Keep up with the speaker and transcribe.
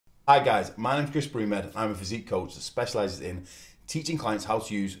Hi guys, my name is Chris Bremed and I'm a physique coach that specialises in teaching clients how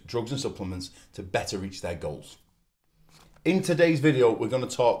to use drugs and supplements to better reach their goals. In today's video, we're going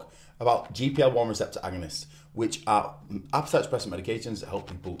to talk about GLP-1 receptor agonists, which are appetite suppressant medications that help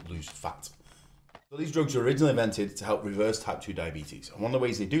people lose fat. So these drugs were originally invented to help reverse type 2 diabetes. And one of the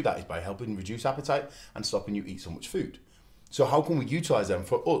ways they do that is by helping reduce appetite and stopping you eat so much food. So how can we utilise them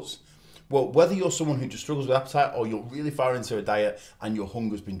for us? Well, whether you're someone who just struggles with appetite or you're really far into a diet and your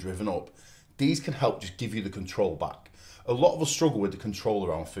hunger's been driven up, these can help just give you the control back. A lot of us struggle with the control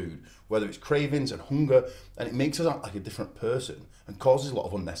around food, whether it's cravings and hunger, and it makes us act like a different person and causes a lot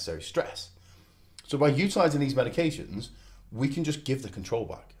of unnecessary stress. So by utilising these medications, we can just give the control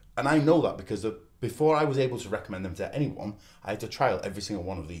back. And I know that because before I was able to recommend them to anyone, I had to trial every single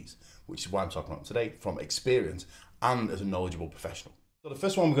one of these, which is why I'm talking about today from experience and as a knowledgeable professional. So the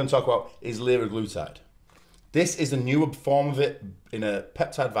first one we're going to talk about is liraglutide. This is a newer form of it in a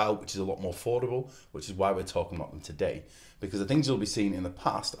peptide vial, which is a lot more affordable, which is why we're talking about them today. Because the things you'll be seeing in the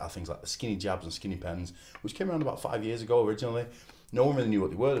past are things like the skinny jabs and skinny pens, which came around about 5 years ago originally. No one really knew what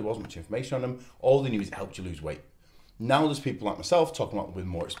they were, there wasn't much information on them. All they knew is it helped you lose weight. Now there's people like myself talking about them with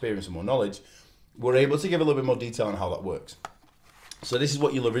more experience and more knowledge. We're able to give a little bit more detail on how that works. So this is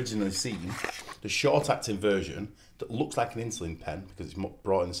what you'll originally see, the short-acting version that looks like an insulin pen because it's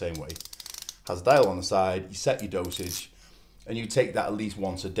brought in the same way. Has a dial on the side, you set your dosage, and you take that at least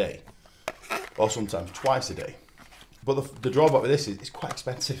once a day, or sometimes twice a day. But the drawback with this is it's quite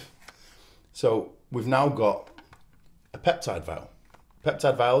expensive. So we've now got a peptide vial.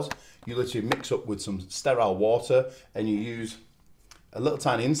 Peptide vials, you literally mix up with some sterile water and you use a little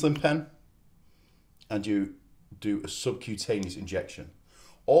tiny insulin pen and you do a subcutaneous injection.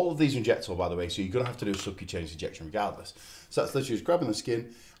 All of these are injectable, by the way, so you're going to have to do a subcutaneous injection regardless. So that's literally just grabbing the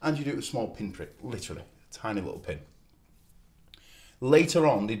skin and you do a small pin prick, literally, a tiny little pin. Later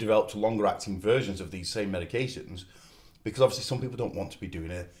on, they developed longer acting versions of these same medications because obviously some people don't want to be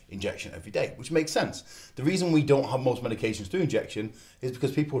doing an injection every day, which makes sense. The reason we don't have most medications do injection is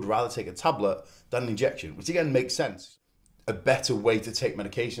because people would rather take a tablet than an injection, which again makes sense. A better way to take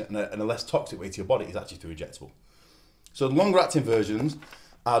medication and a less toxic way to your body is actually through injectable. So the longer acting versions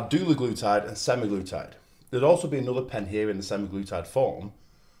are dulaglutide and semaglutide. There'd also be another pen here in the semaglutide form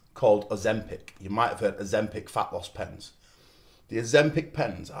called ozempic. You might have heard ozempic fat loss pens. The ozempic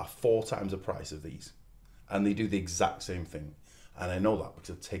pens are 4 times the price of these and they do the exact same thing. And I know that because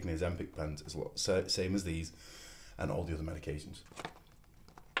I've taken the ozempic pens as same as these and all the other medications.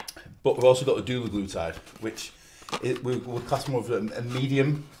 But we've also got the dulaglutide, which we'll class more of a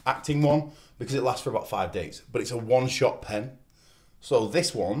medium acting one because it lasts for about 5 days, but it's a one-shot pen. So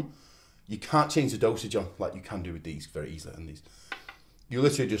this one, you can't change the dosage on like you can do with these very easily. And these, you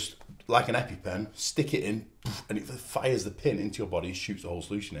literally just, like an EpiPen, stick it in and it fires the pin into your body, shoots the whole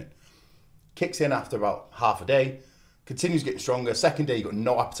solution in. Kicks in after about half a day, continues getting stronger. Second day, you've got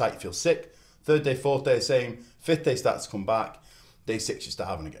no appetite, you feel sick. Third day, fourth day, same. Fifth day starts to come back. Day 6, you start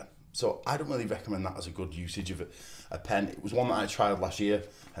having again. So I don't really recommend that as a good usage of a pen. It was one that I tried last year,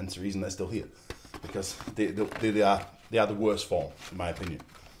 hence the reason they're still here. Because they are the worst form, in my opinion.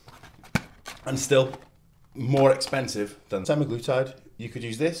 And still more expensive than semaglutide. You could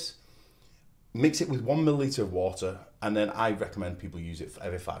use this, mix it with 1 milliliter of water, and then I recommend people use it for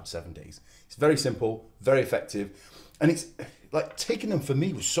every 5 to 7 days. It's very simple, very effective. And it's like taking them for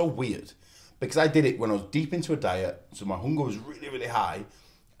me was so weird because I did it when I was deep into a diet. So my hunger was really, really high.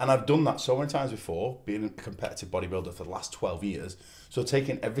 And I've done that so many times before, being a competitive bodybuilder for the last 12 years. So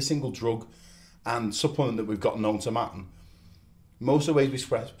taking every single drug and supplement that we've got known to man, most of the ways we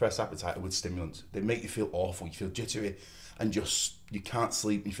suppress appetite are with stimulants. They make you feel awful, you feel jittery, and you can't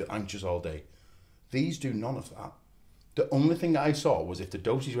sleep, and you feel anxious all day. These do none of that. The only thing I saw was if the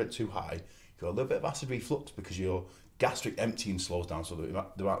dosage went too high, you got a little bit of acid reflux because your gastric emptying slows down, so the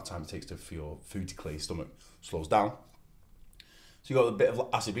amount of time it takes for your food to clear your stomach slows down. So you got a bit of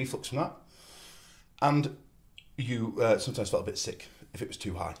acid reflux from that. And you sometimes felt a bit sick if it was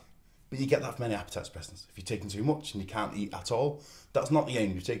too high. But you get that from any appetite suppressants. If you're taking too much and you can't eat at all, that's not the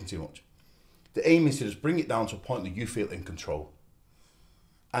aim, you're taking too much. The aim is to just bring it down to a point that you feel in control.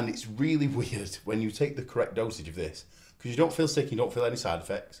 And it's really weird when you take the correct dosage of this, because you don't feel sick, you don't feel any side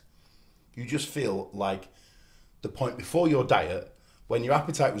effects. You just feel like the point before your diet, when your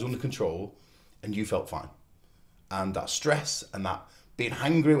appetite was under control and you felt fine. And that stress and that being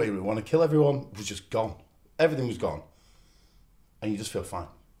hungry where you want to kill everyone was just gone. Everything was gone. And you just feel fine.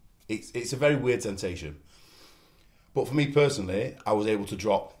 It's a very weird sensation. But for me personally, I was able to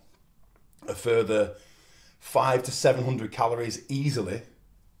drop a further 500 to 700 calories easily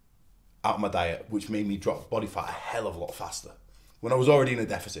out of my diet, which made me drop body fat a hell of a lot faster. when I was already in a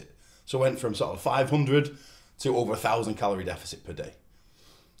deficit. So I went from sort of 500 to over 1,000 calorie deficit per day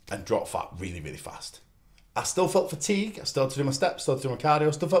and dropped fat really, really fast. I still felt fatigue. I still had to do my steps, still had to do my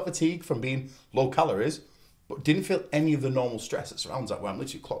cardio, still felt fatigue from being low calories, but didn't feel any of the normal stress that surrounds that, where I'm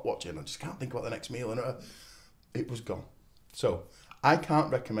literally clock watching. I just can't think about the next meal. And it was gone. So I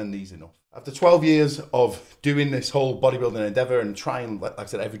can't recommend these enough. After 12 years of doing this whole bodybuilding endeavor and trying, like I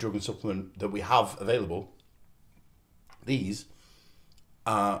said, every drug and supplement that we have available, these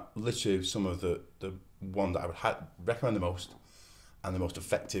are literally some of the one that I would recommend the most and the most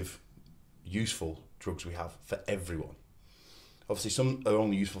effective, useful drugs we have for everyone. Obviously, some are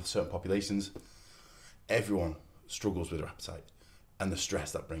only useful for certain populations. Everyone struggles with their appetite and the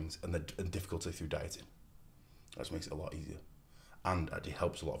stress that brings and the difficulty through dieting. That just makes it a lot easier. And actually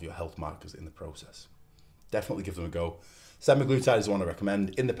helps a lot of your health markers in the process. Definitely give them a go. Semaglutide is the one I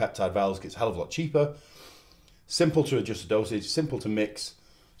recommend in the peptide vials. It's a hell of a lot cheaper. Simple to adjust the dosage, simple to mix,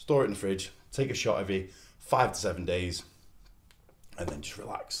 store it in the fridge, take a shot every 5 to 7 days, and then just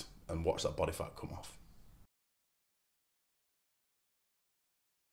relax and watch that body fat come off.